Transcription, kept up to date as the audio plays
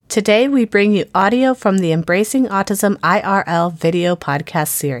Today, we bring you audio from the Embracing Autism IRL video podcast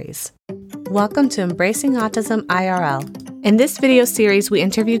series. Welcome to Embracing Autism IRL. In this video series, we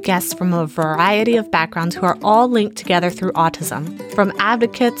interview guests from a variety of backgrounds who are all linked together through autism. From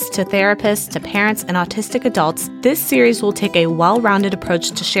advocates to therapists to parents and autistic adults, this series will take a well-rounded approach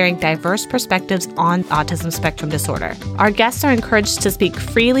to sharing diverse perspectives on autism spectrum disorder. Our guests are encouraged to speak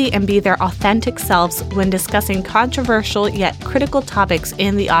freely and be their authentic selves when discussing controversial yet critical topics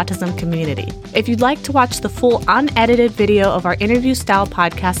in the autism community. If you'd like to watch the full unedited video of our interview-style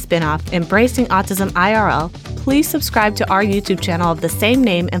podcast spinoff, Embracing Autism IRL, please subscribe to our YouTube channel of the same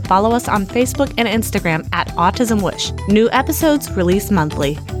name and follow us on Facebook and Instagram at Autism Wish. New episodes release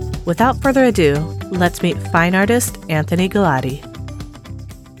monthly. Without further ado, let's meet fine artist Anthony Galati.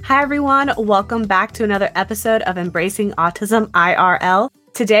 Hi everyone, welcome back to another episode of Embracing Autism IRL.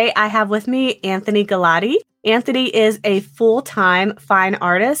 Today I have with me Anthony Galati. Anthony is a full-time fine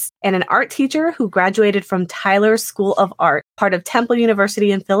artist and an art teacher who graduated from Tyler School of Art, part of Temple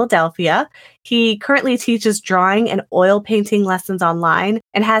University in Philadelphia. He currently teaches drawing and oil painting lessons online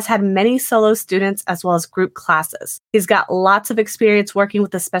and has had many solo students as well as group classes. He's got lots of experience working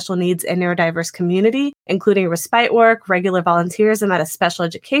with the special needs and neurodiverse community, including respite work, regular volunteerism at a special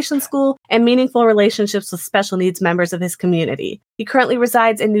education school, and meaningful relationships with special needs members of his community. He currently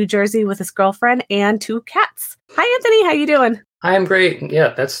resides in New Jersey with his girlfriend and 2 cats. Hi, Anthony. How you doing? I am great.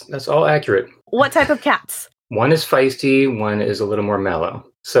 Yeah, that's all accurate. What type of cats? One is feisty, one is a little more mellow.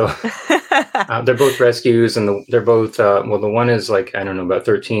 So they're both rescues, and they're both, the one is like, I don't know, about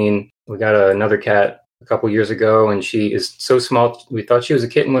 13. We got another cat a couple years ago, and she is so small. We thought she was a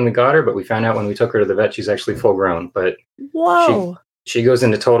kitten when we got her, but we found out when we took her to the vet, she's actually full grown. But whoa. She goes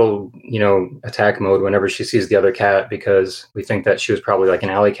into total, attack mode whenever she sees the other cat, because we think that she was probably like an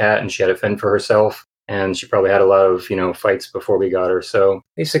alley cat and she had to fend for herself. And she probably had a lot of, fights before we got her. So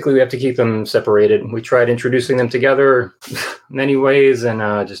basically we have to keep them separated. We tried introducing them together many ways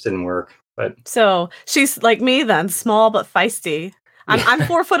and just didn't work. But so she's like me then, small but feisty. I'm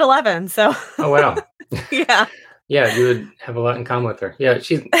 4'11", so. Oh, wow. Yeah. Yeah, you would have a lot in common with her. Yeah,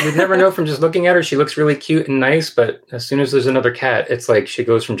 you'd never know from just looking at her. She looks really cute and nice, but as soon as there's another cat, it's like she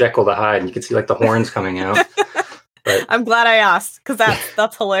goes from Jekyll to Hyde, and you can see like the horns coming out. But I'm glad I asked, because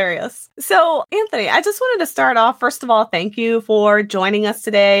that's hilarious. So, Anthony, I just wanted to start off. First of all, thank you for joining us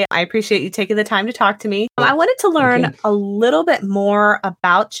today. I appreciate you taking the time to talk to me. I wanted to learn a little bit more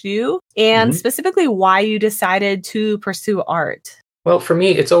about you and specifically why you decided to pursue art. Well, for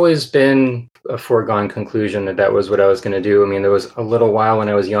me, it's always been a foregone conclusion that was what I was going to do. I mean, there was a little while when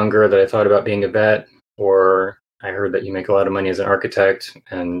I was younger that I thought about being a vet, or I heard that you make a lot of money as an architect.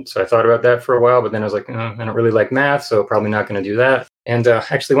 And so I thought about that for a while, but then I was like, I don't really like math, so probably not going to do that. And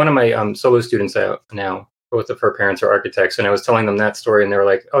actually, one of my solo students now, both of her parents are architects, and I was telling them that story, and they were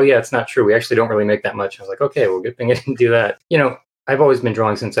like, oh, yeah, it's not true. We actually don't really make that much. I was like, okay, well, good thing I didn't do that. I've always been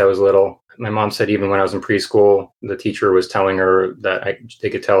drawing since I was little. My mom said even when I was in preschool, the teacher was telling her that they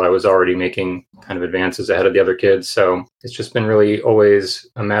could tell I was already making kind of advances ahead of the other kids. So it's just been really always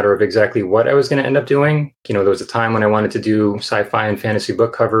a matter of exactly what I was going to end up doing. There was a time when I wanted to do sci-fi and fantasy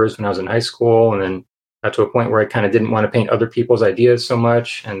book covers when I was in high school, and then got to a point where I kind of didn't want to paint other people's ideas so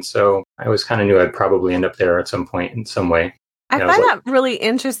much. And so I always kind of knew I'd probably end up there at some point in some way. I find that really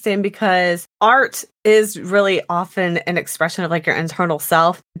interesting because art is really often an expression of like your internal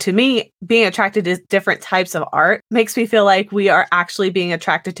self. To me, being attracted to different types of art makes me feel like we are actually being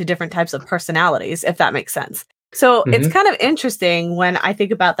attracted to different types of personalities, if that makes sense. So it's kind of interesting when I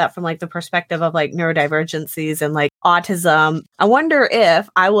think about that from like the perspective of like neurodivergencies and like autism. I wonder if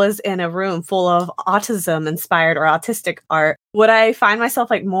I was in a room full of autism inspired or autistic art, would I find myself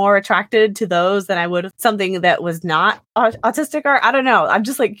like more attracted to those than I would something that was not autistic art? I don't know. I'm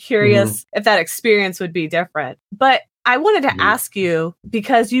just like curious if that experience would be different. But I wanted to ask you,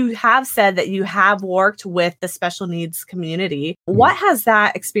 because you have said that you have worked with the special needs community. What has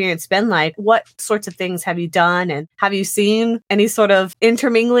that experience been like? What sorts of things have you done? And have you seen any sort of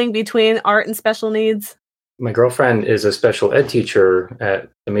intermingling between art and special needs? My girlfriend is a special ed teacher at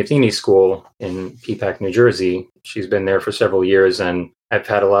the Matheny School in Peapack, New Jersey. She's been there for several years, and I've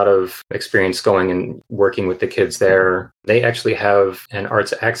had a lot of experience going and working with the kids there. They actually have an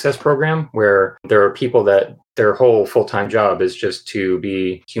arts access program where there are people that their whole full-time job is just to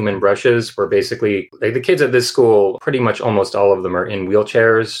be human brushes, where basically like the kids at this school, pretty much almost all of them are in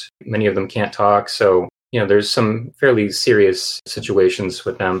wheelchairs. Many of them can't talk. So, there's some fairly serious situations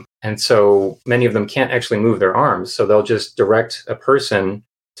with them. And so many of them can't actually move their arms. So they'll just direct a person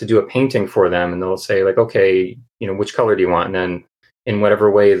to do a painting for them. And they'll say like, okay, which color do you want? And then in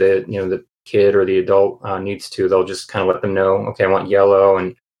whatever way that, the kid or the adult needs to, they'll just kind of let them know, okay, I want yellow.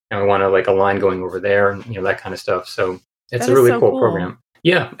 And and we want to like a line going over there, and that kind of stuff. So it's That a is really so cool cool. program.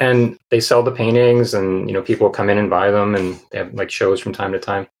 Yeah, and they sell the paintings, and people come in and buy them, and they have like shows from time to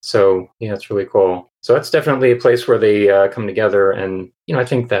time. So yeah, it's really cool. So that's definitely a place where they come together, and I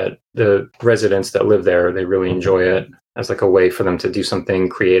think that the residents that live there, they really enjoy it as like a way for them to do something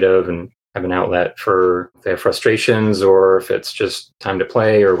creative and have an outlet for if they have frustrations, or if it's just time to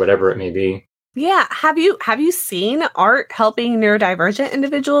play or whatever it may be. Yeah. Have you seen art helping neurodivergent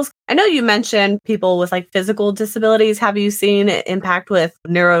individuals? I know you mentioned people with like physical disabilities. Have you seen it impact with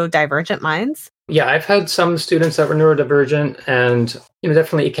neurodivergent minds? Yeah, I've had some students that were neurodivergent, and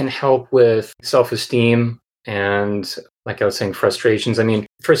definitely it can help with self-esteem and, like I was saying, frustrations. I mean,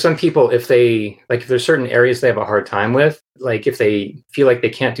 for some people, if there's certain areas they have a hard time with, like if they feel like they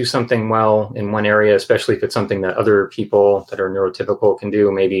can't do something well in one area, especially if it's something that other people that are neurotypical can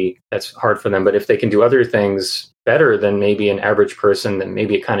do, maybe that's hard for them. But if they can do other things better than maybe an average person, then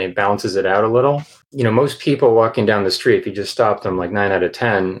maybe it kind of balances it out a little. Most people walking down the street, if you just stop them, like 9 out of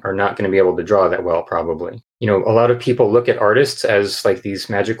 10 are not going to be able to draw that well, probably. A lot of people look at artists as like these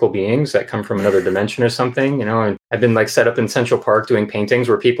magical beings that come from another dimension or something, and I've been like set up in Central Park doing paintings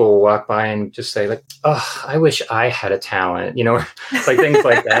where people will walk by and just say like, oh, I wish I had a talent, like things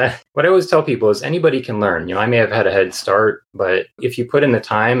like that. What I always tell people is anybody can learn. I may have had a head start, but if you put in the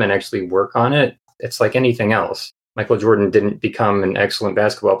time and actually work on it, it's like anything else. Michael Jordan didn't become an excellent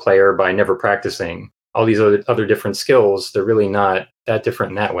basketball player by never practicing. All these other different skills, they're really not that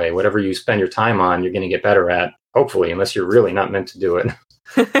different in that way. Whatever you spend your time on, you're going to get better at, hopefully, unless you're really not meant to do it.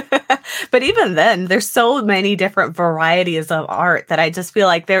 But even then, there's so many different varieties of art that I just feel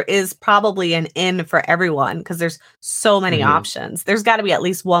like there is probably an in for everyone because there's so many options. There's got to be at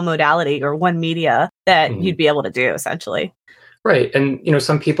least one modality or one media that you'd be able to do, essentially. Right. And,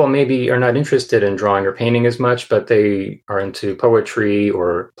 some people maybe are not interested in drawing or painting as much, but they are into poetry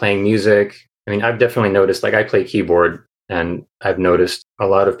or playing music. I mean, I've definitely noticed, like I play keyboard, and I've noticed a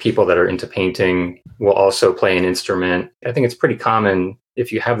lot of people that are into painting will also play an instrument. I think it's pretty common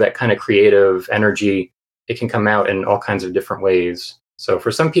if you have that kind of creative energy, it can come out in all kinds of different ways. So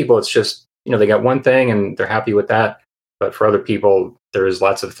for some people, it's just, they got one thing and they're happy with that. But for other people, there's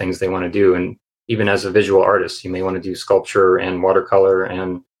lots of things they want to do. And even as a visual artist, you may want to do sculpture and watercolor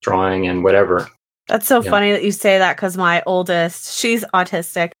and drawing and whatever. That's so funny that you say that because my oldest, she's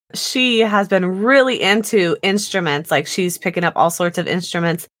autistic. She has been really into instruments. Like she's picking up all sorts of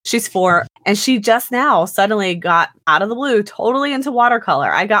instruments. She's 4 and she just now suddenly got out of the blue totally into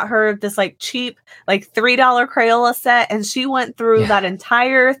watercolor. I got her this like cheap, like $3 Crayola set, and she went through that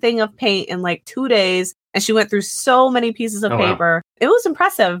entire thing of paint in like 2 days. And she went through so many pieces of paper. Wow. It was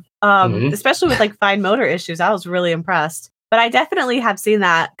impressive, especially with like fine motor issues. I was really impressed. But I definitely have seen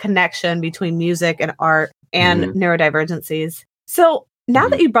that connection between music and art and neurodivergencies. So now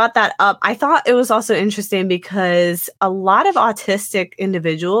that you brought that up, I thought it was also interesting because a lot of autistic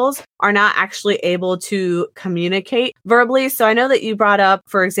individuals are not actually able to communicate verbally. So I know that you brought up,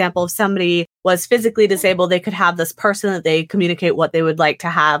 for example, if somebody was physically disabled, they could have this person that they communicate what they would like to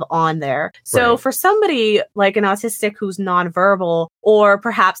have on there. So for somebody like an autistic who's nonverbal or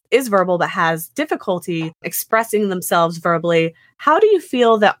perhaps is verbal but has difficulty expressing themselves verbally, how do you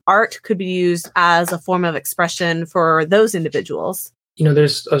feel that art could be used as a form of expression for those individuals?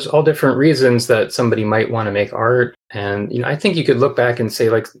 There's all different reasons that somebody might want to make art. And, I think you could look back and say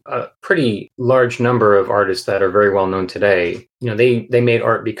like a pretty large number of artists that are very well known today, they made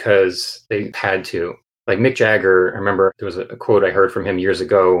art because they had to. Like Mick Jagger, I remember there was a quote I heard from him years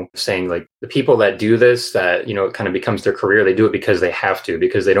ago saying like the people that do this, that, it kind of becomes their career, they do it because they have to,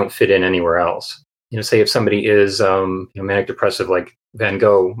 because they don't fit in anywhere else. Say if somebody is manic depressive, like Van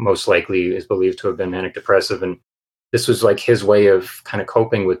Gogh most likely is believed to have been manic depressive, and this was like his way of kind of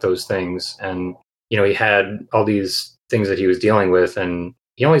coping with those things. And, he had all these things that he was dealing with, and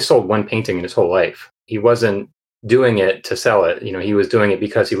he only sold one painting in his whole life. He wasn't doing it to sell it. He was doing it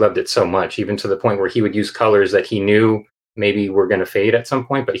because he loved it so much, even to the point where he would use colors that he knew maybe were going to fade at some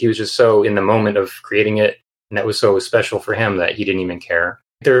point, but he was just so in the moment of creating it. And that was so special for him that he didn't even care.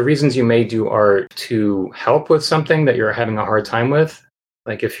 There are reasons you may do art to help with something that you're having a hard time with.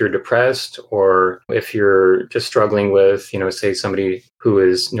 Like if you're depressed, or if you're just struggling with, say somebody who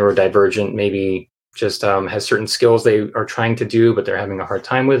is neurodivergent, maybe just has certain skills they are trying to do, but they're having a hard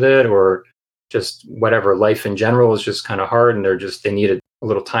time with it, or just whatever, life in general is just kind of hard and they need a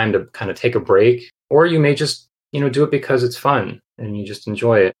little time to kind of take a break. Or you may just, do it because it's fun and you just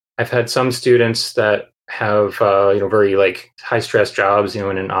enjoy it. I've had some students that have, very like high stress jobs,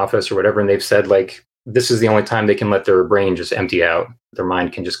 in an office or whatever. And they've said like, this is the only time they can let their brain just empty out. Their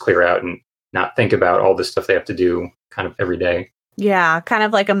mind can just clear out and not think about all this stuff they have to do kind of every day. Yeah, kind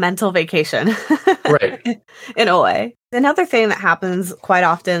of like a mental vacation. Right. In a way. Another thing that happens quite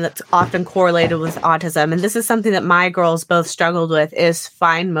often that's often correlated with autism, and this is something that my girls both struggled with, is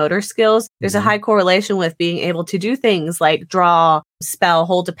fine motor skills. There's a high correlation with being able to do things like draw, spell,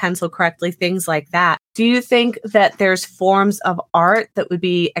 hold a pencil correctly, things like that. Do you think that there's forms of art that would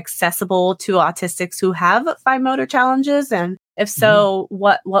be accessible to autistics who have fine motor challenges? And if so,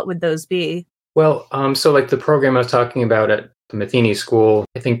 what would those be? Well, so like the program I was talking about at the Matheny School,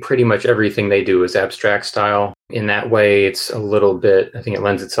 I think pretty much everything they do is abstract style. In that way, it's a little bit, I think it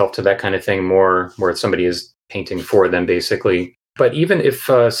lends itself to that kind of thing more, where somebody is painting for them, basically. But even if,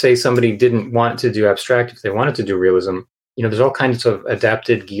 say, somebody didn't want to do abstract, if they wanted to do realism, there's all kinds of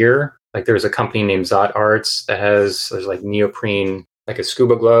adapted gear. Like there's a company named Zot Arts that there's like neoprene, like a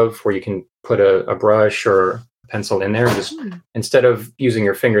scuba glove where you can put a brush or pencil in there. Just instead of using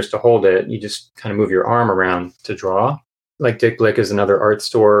your fingers to hold it, you just kind of move your arm around to draw. Like Dick Blick is another art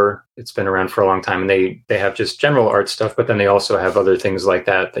store. It's been around for a long time, and they have just general art stuff, but then they also have other things like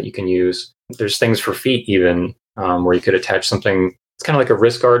that you can use. There's things for feet even, where you could attach something. It's kind of like a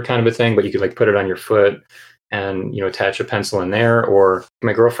wrist guard kind of a thing, but you could like put it on your foot and attach a pencil in there. Or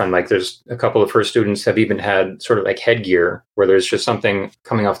my girlfriend, like there's a couple of her students have even had sort of like headgear where there's just something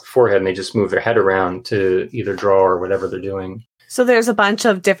coming off the forehead and they just move their head around to either draw or whatever they're doing. So there's a bunch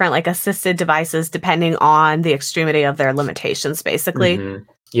of different like assisted devices depending on the extremity of their limitations, basically. Mm-hmm.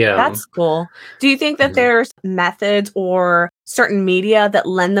 Yeah. That's cool. Do you think that there's methods or certain media that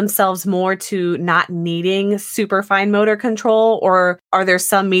lend themselves more to not needing super fine motor control? Or are there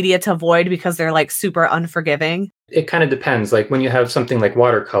some media to avoid because they're like super unforgiving? It kind of depends. Like when you have something like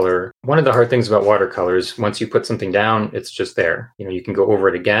watercolor, one of the hard things about watercolors, once you put something down, it's just there. You can go over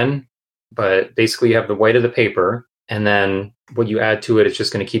it again, but basically you have the white of the paper. And then what you add to it, it's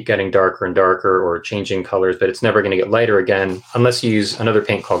just going to keep getting darker and darker or changing colors, but it's never going to get lighter again unless you use another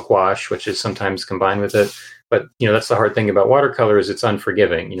paint called gouache, which is sometimes combined with it. But that's the hard thing about watercolor is it's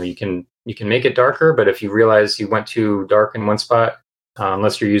unforgiving. You can make it darker, but if you realize you went too dark in one spot,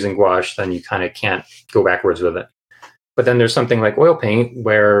 unless you're using gouache, then you kind of can't go backwards with it. But then there's something like oil paint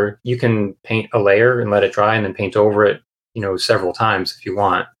where you can paint a layer and let it dry and then paint over it, several times if you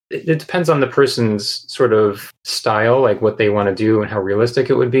want. It depends on the person's sort of style, like what they want to do and how realistic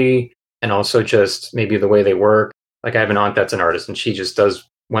it would be. And also just maybe the way they work. Like I have an aunt that's an artist and she just does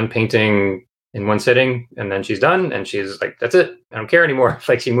one painting in one sitting and then she's done and she's like, that's it. I don't care anymore.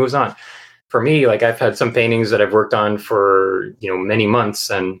 Like she moves on. For me, like I've had some paintings that I've worked on for, many months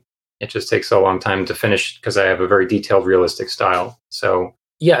and it just takes a long time to finish because I have a very detailed, realistic style. So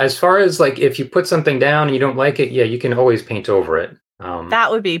yeah, as far as like if you put something down and you don't like it, yeah, you can always paint over it. That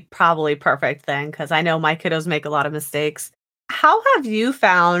would be probably perfect then, because I know my kiddos make a lot of mistakes. How have you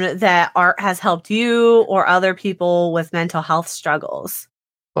found that art has helped you or other people with mental health struggles?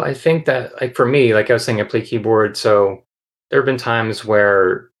 Well, I think that like for me, like I was saying, I play keyboard. So there have been times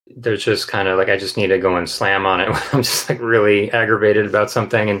where there's just kind of like I just need to go and slam on it when I'm just like really aggravated about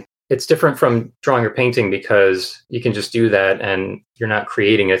something. And it's different from drawing or painting because you can just do that and you're not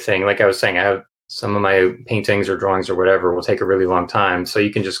creating a thing. Like I was saying, I have some of my paintings or drawings or whatever will take a really long time. So you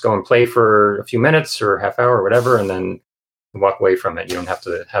can just go and play for a few minutes or half hour or whatever, and then walk away from it. You don't have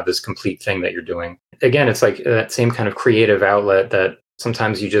to have this complete thing that you're doing. Again, it's like that same kind of creative outlet that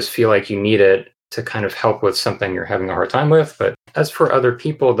sometimes you just feel like you need it to kind of help with something you're having a hard time with. But as for other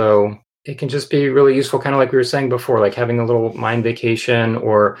people, though, it can just be really useful, kind of like we were saying before, like having a little mind vacation,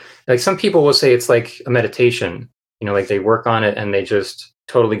 or like some people will say it's like a meditation, like they work on it and they just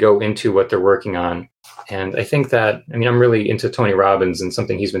totally go into what they're working on. And I think that, I'm really into Tony Robbins and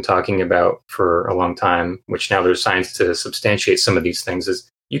something he's been talking about for a long time, which now there's science to substantiate some of these things, is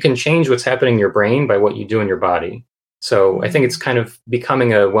you can change what's happening in your brain by what you do in your body. So I think it's kind of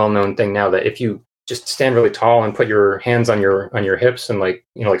becoming a well-known thing now that if you just stand really tall and put your hands on your hips and like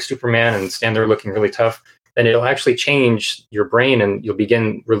Superman and stand there looking really tough, then it'll actually change your brain and you'll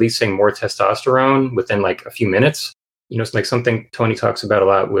begin releasing more testosterone within like a few minutes. It's like something Tony talks about a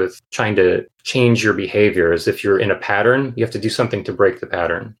lot with trying to change your behavior is if you're in a pattern, you have to do something to break the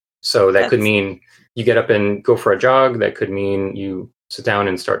pattern. So that could mean you get up and go for a jog. That could mean you sit down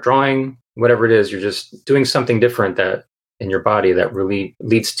and start drawing. Whatever it is, you're just doing something different that in your body that really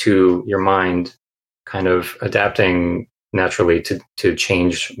leads to your mind kind of adapting naturally to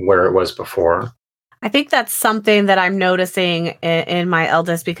change where it was before. I think that's something that I'm noticing in my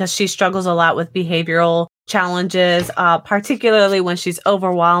eldest because she struggles a lot with behavioral challenges, particularly when she's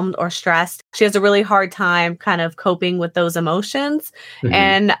overwhelmed or stressed. She has a really hard time kind of coping with those emotions. Mm-hmm.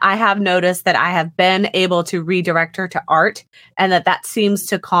 And I have noticed that I have been able to redirect her to art and that seems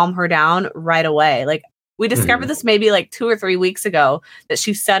to calm her down right away. Like We discovered this maybe like 2 or 3 weeks ago, that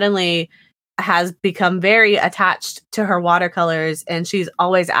she suddenly has become very attached to her watercolors, and she's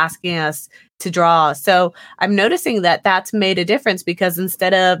always asking us to draw. So I'm noticing that that's made a difference, because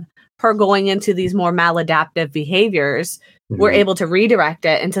instead of her going into these more maladaptive behaviors, we're able to redirect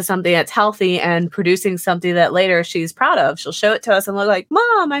it into something that's healthy and producing something that later she's proud of. She'll show it to us and look like,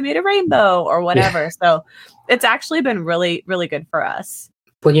 Mom, I made a rainbow or whatever. So it's actually been really, really good for us.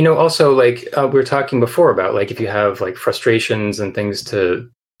 Well, also like we were talking before about like if you have like frustrations and things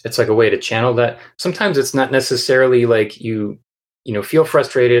it's like a way to channel that. Sometimes it's not necessarily like you feel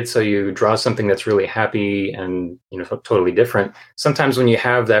frustrated, so you draw something that's really happy and, totally different. Sometimes when you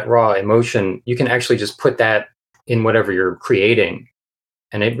have that raw emotion, you can actually just put that in whatever you're creating.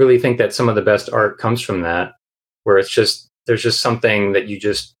 And I really think that some of the best art comes from that, where there's just something that you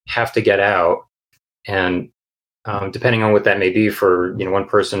just have to get out. And depending on what that may be for, one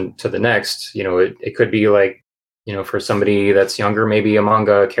person to the next, it could be like, for somebody that's younger, maybe a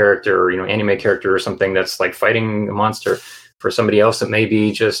manga character or, anime character or something that's like fighting a monster. For somebody else, it may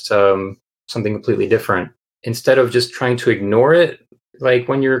be just something completely different. Instead of just trying to ignore it, like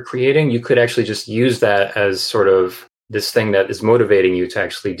when you're creating, you could actually just use that as sort of this thing that is motivating you to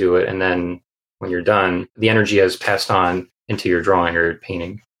actually do it. And then when you're done, the energy has passed on into your drawing or your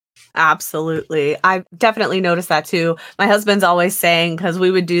painting. Absolutely. I've definitely noticed that too. My husband's always saying, because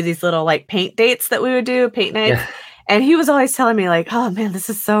we would do these little like paint dates that we would do, paint nights. Yeah. And he was always telling me like, oh man, this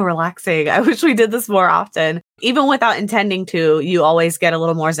is so relaxing. I wish we did this more often. Even without intending to, you always get a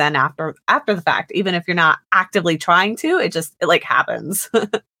little more zen after the fact. Even if you're not actively trying to, it like happens.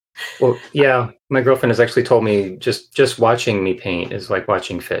 Well, yeah. My girlfriend has actually told me just watching me paint is like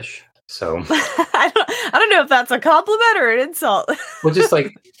watching fish. So I don't know if that's a compliment or an insult. Well, just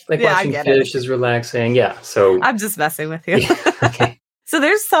like watching fish is relaxing. Yeah. So I'm just messing with you. Yeah, okay. So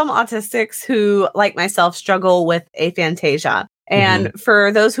there's some autistics who, like myself, struggle with aphantasia. And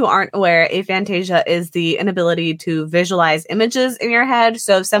for those who aren't aware, aphantasia is the inability to visualize images in your head.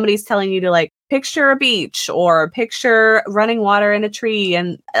 So if somebody's telling you to like picture a beach or picture running water in a tree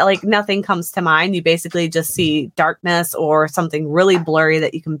and like nothing comes to mind, you basically just see darkness or something really blurry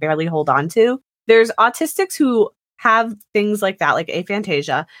that you can barely hold on to. There's autistics who have things like that, like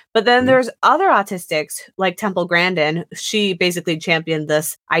aphantasia. But then there's other autistics like Temple Grandin. She basically championed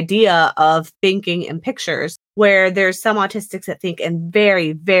this idea of thinking in pictures, where there's some autistics that think in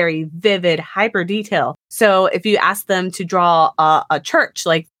very, very vivid, hyper detail. So if you ask them to draw a church,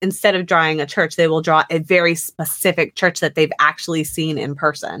 like instead of drawing a church, they will draw a very specific church that they've actually seen in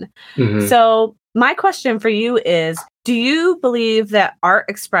person. So my question for you is, do you believe that art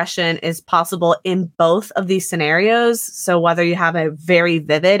expression is possible in both of these scenarios? So whether you have a very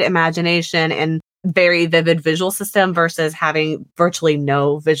vivid imagination and very vivid visual system versus having virtually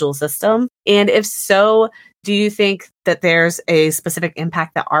no visual system? And if so, do you think that there's a specific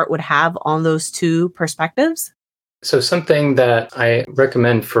impact that art would have on those two perspectives? So something that I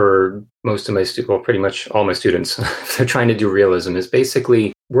recommend for most of my pretty much all my students, if they're trying to do realism, is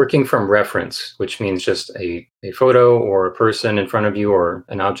basically working from reference, which means just a photo or a person in front of you or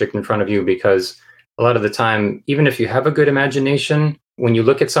an object in front of you, because a lot of the time, even if you have a good imagination, when you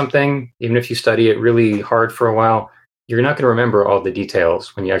look at something, even if you study it really hard for a while, you're not going to remember all the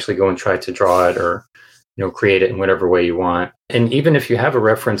details when you actually go and try to draw it or create it in whatever way you want. And even if you have a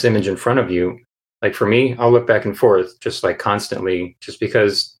reference image in front of you, like for me, I'll look back and forth just like constantly, just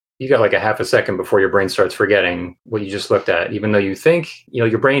because you got like a half a second before your brain starts forgetting what you just looked at. Even though you think,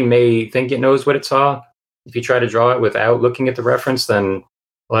 your brain may think it knows what it saw. If you try to draw it without looking at the reference, then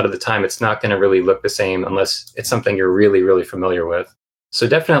a lot of the time it's not going to really look the same unless it's something you're really, really familiar with. So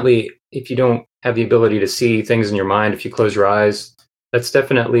definitely, if you don't have the ability to see things in your mind, if you close your eyes, that's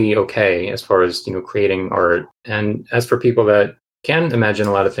definitely okay as far as, creating art. And as for people that can imagine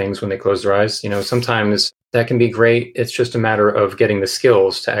a lot of things when they close their eyes, sometimes that can be great. It's just a matter of getting the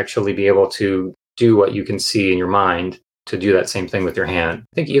skills to actually be able to do what you can see in your mind, to do that same thing with your hand.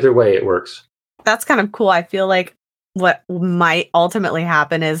 I think either way it works. That's kind of cool. I feel like what might ultimately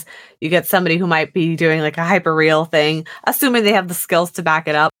happen is you get somebody who might be doing like a hyper-real thing, assuming they have the skills to back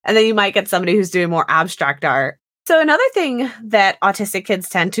it up. And then you might get somebody who's doing more abstract art. So another thing that autistic kids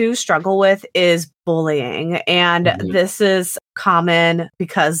tend to struggle with is bullying. And this is common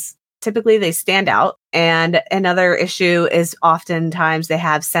because typically they stand out. And another issue is oftentimes they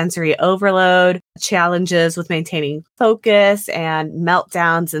have sensory overload, challenges with maintaining focus and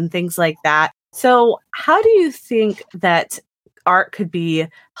meltdowns and things like that. So how do you think that art could be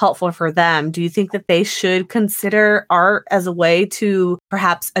helpful for them? Do you think that they should consider art as a way to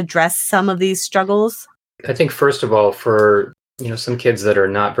perhaps address some of these struggles? I think first of all, for some kids that are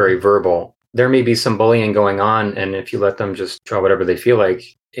not very verbal, there may be some bullying going on, and if you let them just draw whatever they feel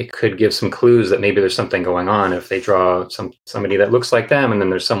like, it could give some clues that maybe there's something going on if they draw somebody that looks like them and then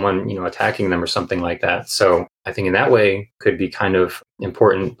there's someone, attacking them or something like that. So I think in that way could be kind of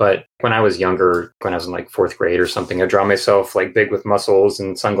important. But when I was younger, when I was in like fourth grade or something, I draw myself like big with muscles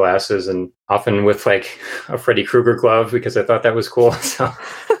and sunglasses and often with like a Freddy Krueger glove because I thought that was cool. So,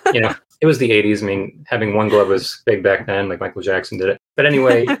 it was the 80s. I mean, having one glove was big back then, like Michael Jackson did it. But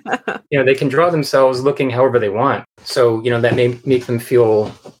anyway, they can draw themselves looking however they want. So, that may make them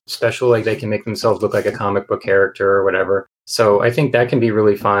feel special, like they can make themselves look like a comic book character or whatever. So I think that can be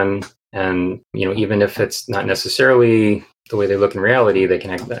really fun. And, even if it's not necessarily the way they look in reality, they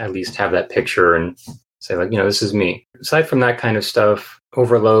can at least have that picture and say like, this is me. Aside from that kind of stuff,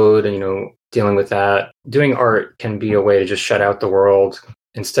 overload and, dealing with that, doing art can be a way to just shut out the world.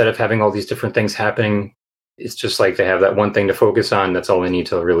 Instead of having all these different things happening, it's just like they have that one thing to focus on. That's all they need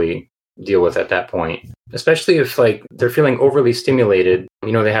to really deal with at that point. Especially if like they're feeling overly stimulated.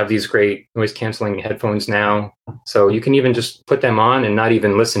 They have these great noise canceling headphones now. So you can even just put them on and not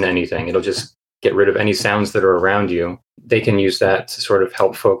even listen to anything. It'll just get rid of any sounds that are around you. They can use that to sort of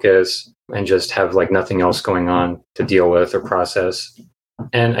help focus and just have like nothing else going on to deal with or process.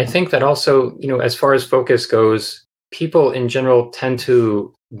 And I think that also, as far as focus goes, people in general tend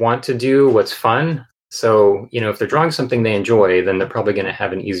to want to do what's fun. So, if they're drawing something they enjoy, then they're probably going to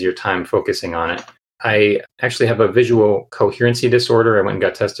have an easier time focusing on it. I actually have a visual coherency disorder. I went and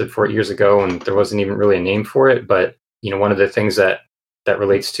got tested for it years ago, and there wasn't even really a name for it. But, one of the things that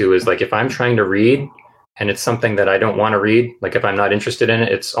relates to is like if I'm trying to read and it's something that I don't want to read, like if I'm not interested in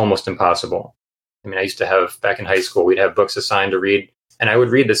it, it's almost impossible. I mean, I used to have, back in high school, we'd have books assigned to read, and I would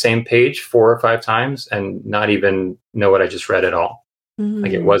read the same page 4 or 5 times and not even know what I just read at all. Mm-hmm.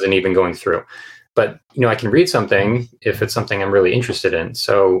 Like it wasn't even going through. But, I can read something if it's something I'm really interested in.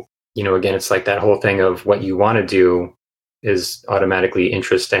 So, again, it's like that whole thing of what you want to do is automatically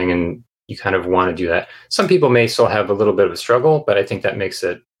interesting and you kind of want to do that. Some people may still have a little bit of a struggle, but I think that makes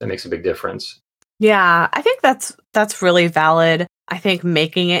a big difference. Yeah, I think that's really valid. I think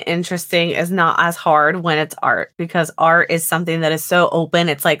making it interesting is not as hard when it's art, because art is something that is so open.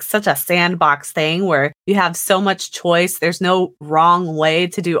 It's like such a sandbox thing where you have so much choice. There's no wrong way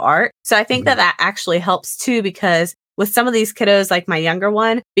to do art. So I think that actually helps too, because with some of these kiddos, like my younger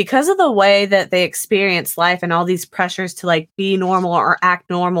one, because of the way that they experience life and all these pressures to like be normal or act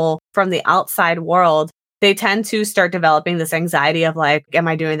normal from the outside world, they tend to start developing this anxiety of like, am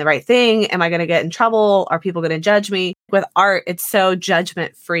I doing the right thing? Am I going to get in trouble? Are people going to judge me? With art, it's so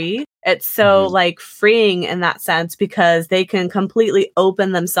judgment free. It's so like freeing in that sense, because they can completely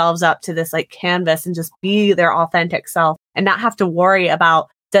open themselves up to this like canvas and just be their authentic self and not have to worry about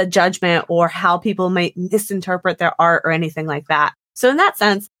the judgment or how people might misinterpret their art or anything like that. So in that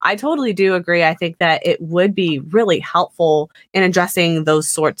sense, I totally do agree. I think that it would be really helpful in addressing those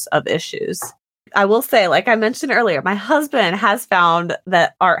sorts of issues. I will say, like I mentioned earlier, my husband has found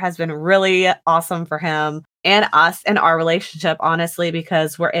that art has been really awesome for him and us in our relationship, honestly,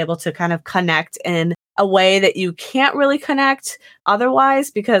 because we're able to kind of connect in a way that you can't really connect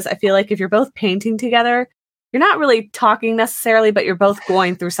otherwise. Because I feel like if you're both painting together, you're not really talking necessarily, but you're both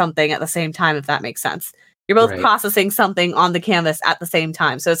going through something at the same time, if that makes sense. You're both processing something on the canvas at the same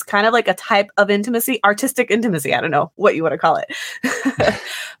time. So it's kind of like a type of intimacy, artistic intimacy. I don't know what you want to call it.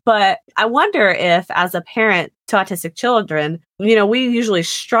 But I wonder if, as a parent to autistic children, we usually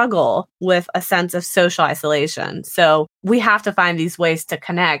struggle with a sense of social isolation. So we have to find these ways to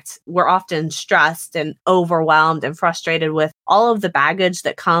connect. We're often stressed and overwhelmed and frustrated with all of the baggage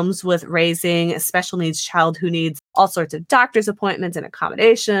that comes with raising a special needs child who needs all sorts of doctor's appointments and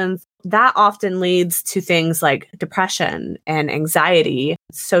accommodations. That often leads to things like depression and anxiety,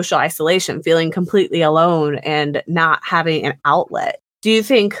 social isolation, feeling completely alone and not having an outlet. Do you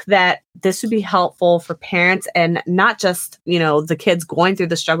think that this would be helpful for parents and not just, the kids going through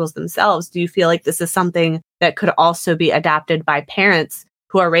the struggles themselves? Do you feel like this is something that could also be adapted by parents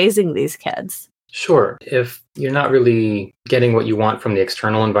who are raising these kids? Sure. If you're not really getting what you want from the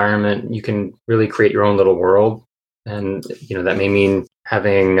external environment, you can really create your own little world. And, that may mean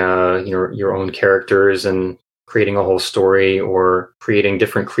having, your own characters and creating a whole story or creating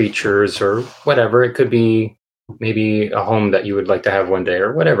different creatures or whatever. It could be maybe a home that you would like to have one day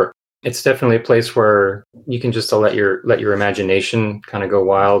or whatever. It's definitely a place where you can just let your imagination kind of go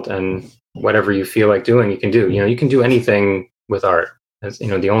wild, and whatever you feel like doing, you can do. You can do anything with art. As,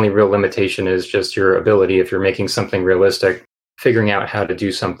 the only real limitation is just your ability. If you're making something realistic, figuring out how to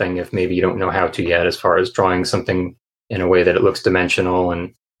do something if maybe you don't know how to yet, as far as drawing something in a way that it looks dimensional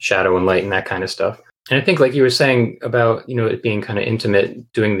and shadow and light and that kind of stuff. And I think like you were saying about, it being kind of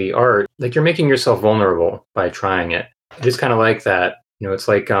intimate doing the art, like you're making yourself vulnerable by trying it. It is kind of like that. It's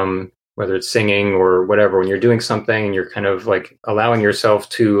like whether it's singing or whatever, when you're doing something and you're kind of like allowing yourself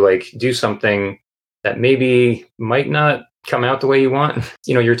to like do something that maybe might not come out the way you want.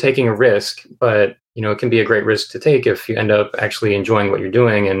 You're taking a risk, but it can be a great risk to take if you end up actually enjoying what you're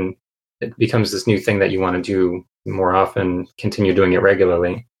doing and it becomes this new thing that you want to do more often, continue doing it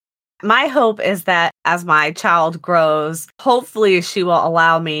regularly. My hope is that as my child grows, hopefully she will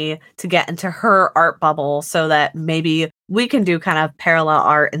allow me to get into her art bubble so that maybe we can do kind of parallel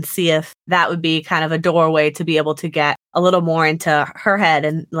art and see if that would be kind of a doorway to be able to get a little more into her head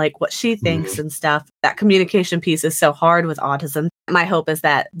and like what she thinks and stuff. That communication piece is so hard with autism. My hope is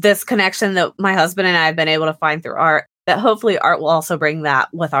that this connection that my husband and I have been able to find through art, that hopefully art will also bring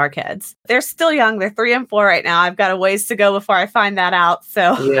that with our kids. They're still young. They're 3 and 4 right now. I've got a ways to go before I find that out.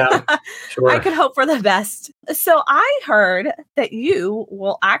 So yeah, sure. I can hope for the best. So I heard that you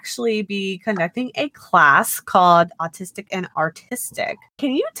will actually be conducting a class called Autistic and Artistic.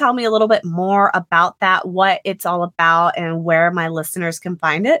 Can you tell me a little bit more about that, what it's all about and where my listeners can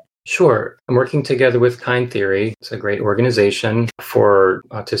find it? Sure. I'm working together with Kind Theory. It's a great organization for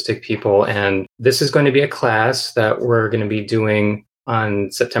autistic people. And this is going to be a class that we're going to be doing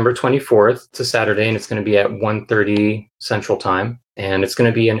on September 24th. It's a Saturday, and it's going to be at 1:30 Central Time. And it's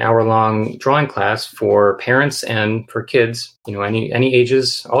going to be an hour-long drawing class for parents and for kids. Any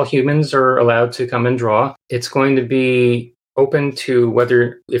ages, all humans are allowed to come and draw. It's going to be open to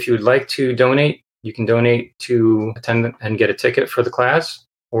whether, if you would like to donate, you can donate to attend and get a ticket for the class.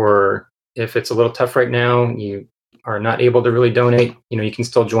 Or if it's a little tough right now, you are not able to really donate, you can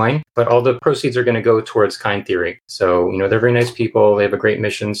still join. But all the proceeds are going to go towards Kind Theory. So, they're very nice people. They have a great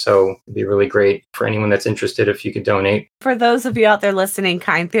mission. So it'd be really great for anyone that's interested if you could donate. For those of you out there listening,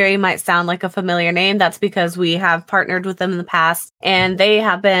 Kind Theory might sound like a familiar name. That's because we have partnered with them in the past, and they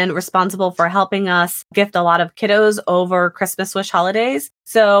have been responsible for helping us gift a lot of kiddos over Christmas wish holidays.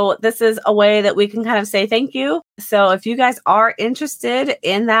 So this is a way that we can kind of say thank you. So if you guys are interested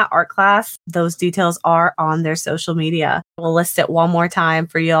in that art class, those details are on their social media. We'll list it one more time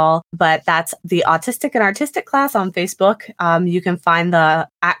for y'all, but that's the Autistic and Artistic class on Facebook. You can find the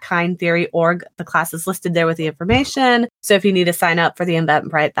 @kindtheory.org. The class is listed there with the information. So if you need to sign up for the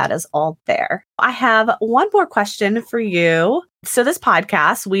Eventbrite, that is all there. I have one more question for you. So this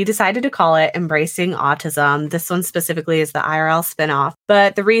podcast, we decided to call it Embracing Autism. This one specifically is the IRL spinoff.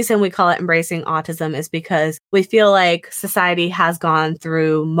 But the reason we call it Embracing Autism is because we feel like society has gone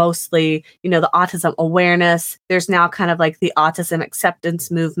through mostly, the autism awareness. There's now kind of like the autism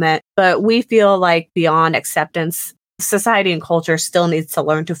acceptance movement. But we feel like beyond acceptance, society and culture still needs to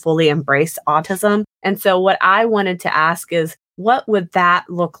learn to fully embrace autism. And so what I wanted to ask is, what would that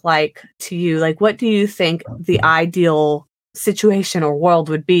look like to you? Like, what do you think the ideal situation or world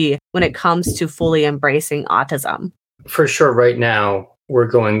would be when it comes to fully embracing autism? For sure, right now, we're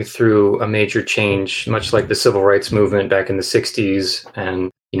going through a major change, much like the civil rights movement back in the 60s.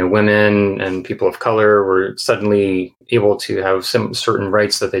 And, women and people of color were suddenly able to have some certain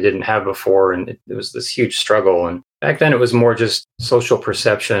rights that they didn't have before. And it was this huge struggle. And back then, it was more just social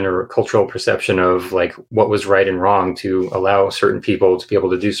perception or cultural perception of like what was right and wrong to allow certain people to be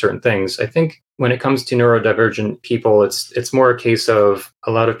able to do certain things. I think when it comes to neurodivergent people, it's more a case of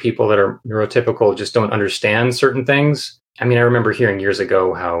a lot of people that are neurotypical just don't understand certain things. I mean, I remember hearing years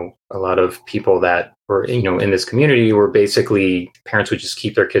ago how a lot of people that were, in this community were basically parents would just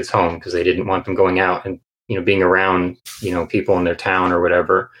keep their kids home because they didn't want them going out and, being around, people in their town or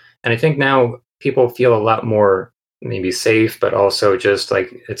whatever. And I think now people feel a lot more maybe safe, but also just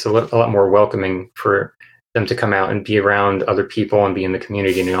like it's a lot more welcoming for them to come out and be around other people and be in the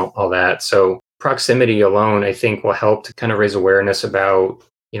community and all that. So proximity alone, I think, will help to kind of raise awareness about,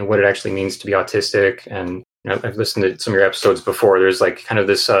 what it actually means to be autistic. And I've listened to some of your episodes before. There's like kind of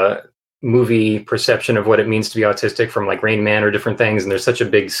this movie perception of what it means to be autistic from like Rain Man or different things. And there's such a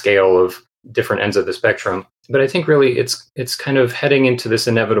big scale of different ends of the spectrum. But I think really it's kind of heading into this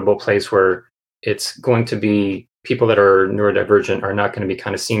inevitable place where it's going to be people that are neurodivergent are not going to be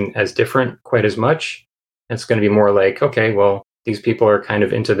kind of seen as different quite as much. It's going to be more like, okay, well, these people are kind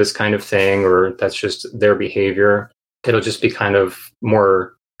of into this kind of thing, or that's just their behavior. It'll just be kind of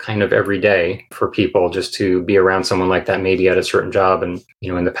more kind of every day for people just to be around someone like that, maybe at a certain job. And,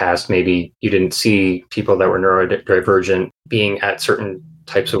 in the past, maybe you didn't see people that were neurodivergent being at certain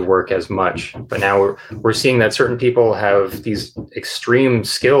types of work as much. But now we're seeing that certain people have these extreme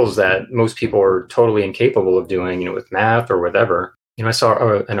skills that most people are totally incapable of doing, with math or whatever. I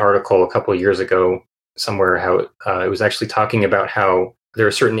saw an article a couple of years ago somewhere how it was actually talking about how there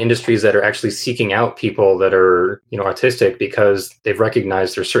are certain industries that are actually seeking out people that are, autistic because they've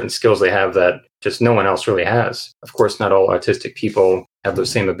recognized there's certain skills they have that just no one else really has. Of course, not all autistic people have those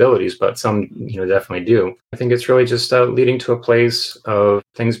same abilities, but some, definitely do. I think it's really just leading to a place of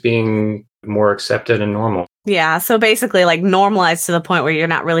things being more accepted and normal. Yeah. So basically like normalized to the point where you're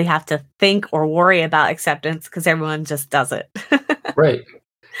not really have to think or worry about acceptance because everyone just does it. Right.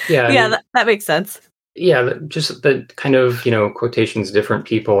 Yeah. Yeah, that makes sense. Yeah, just the kind of, quotations, different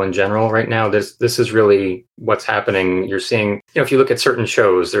people in general right now. This is really what's happening. You're seeing, if you look at certain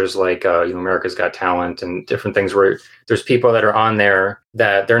shows, there's like, America's Got Talent and different things where there's people that are on there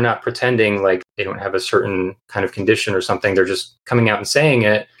that they're not pretending like they don't have a certain kind of condition or something. They're just coming out and saying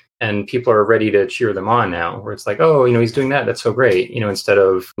it. And people are ready to cheer them on now, where it's like, oh, he's doing that. That's so great. Instead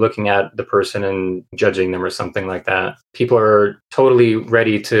of looking at the person and judging them or something like that. People are totally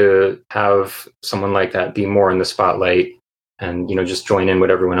ready to have someone like that be more in the spotlight and, just join in what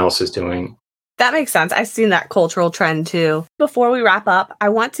everyone else is doing. That makes sense. I've seen that cultural trend too. Before we wrap up, I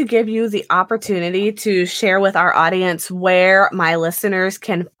want to give you the opportunity to share with our audience where my listeners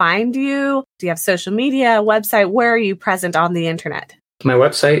can find you. Do you have social media, website? Where are you present on the internet? My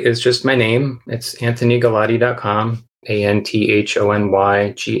website is just my name. It's anthonygalati.com,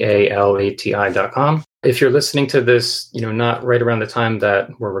 ANTHONYGALATI.com. If you're listening to this, not right around the time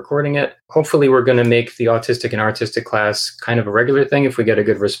that we're recording it, hopefully we're going to make the autistic and artistic class kind of a regular thing if we get a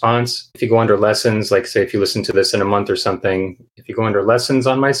good response. If you go under lessons, like say if you listen to this in a month or something, if you go under lessons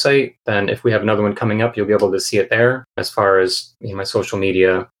on my site, then if we have another one coming up, you'll be able to see it there. As far as my social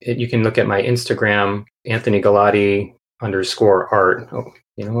media, you can look at my Instagram, AnthonyGalati _art. Oh,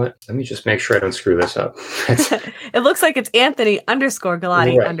 you know what? Let me just make sure I don't screw this up. It looks like it's Anthony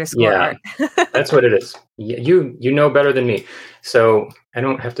 _Galati _art. That's what it is. You know better than me. So I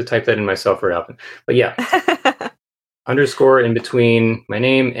don't have to type that in myself very often. But yeah. _ in between my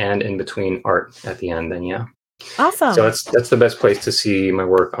name and in between art at the end. Then yeah. Awesome. So that's the best place to see my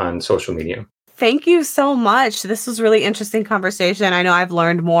work on social media. Thank you so much. This was a really interesting conversation. I know I've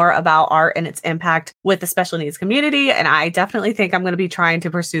learned more about art and its impact with the special needs community, and I definitely think I'm going to be trying to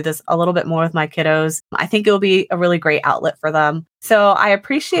pursue this a little bit more with my kiddos. I think it will be a really great outlet for them. So I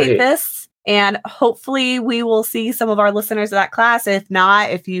appreciate this, and hopefully we will see some of our listeners at that class. If not,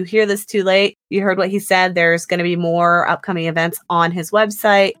 if you hear this too late, you heard what he said, there's going to be more upcoming events on his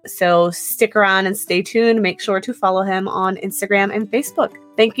website. So stick around and stay tuned. Make sure to follow him on Instagram and Facebook.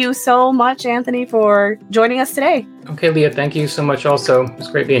 Thank you so much, Anthony, for joining us today. Okay, Leah, thank you so much also. It's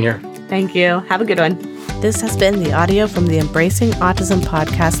great being here. Thank you. Have a good one. This has been the audio from the Embracing Autism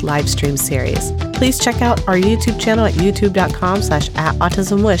podcast live stream series. Please check out our YouTube channel at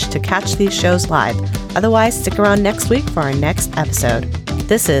youtube.com/@autismwish to catch these shows live. Otherwise, stick around next week for our next episode.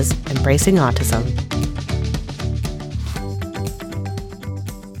 This is Embracing Autism.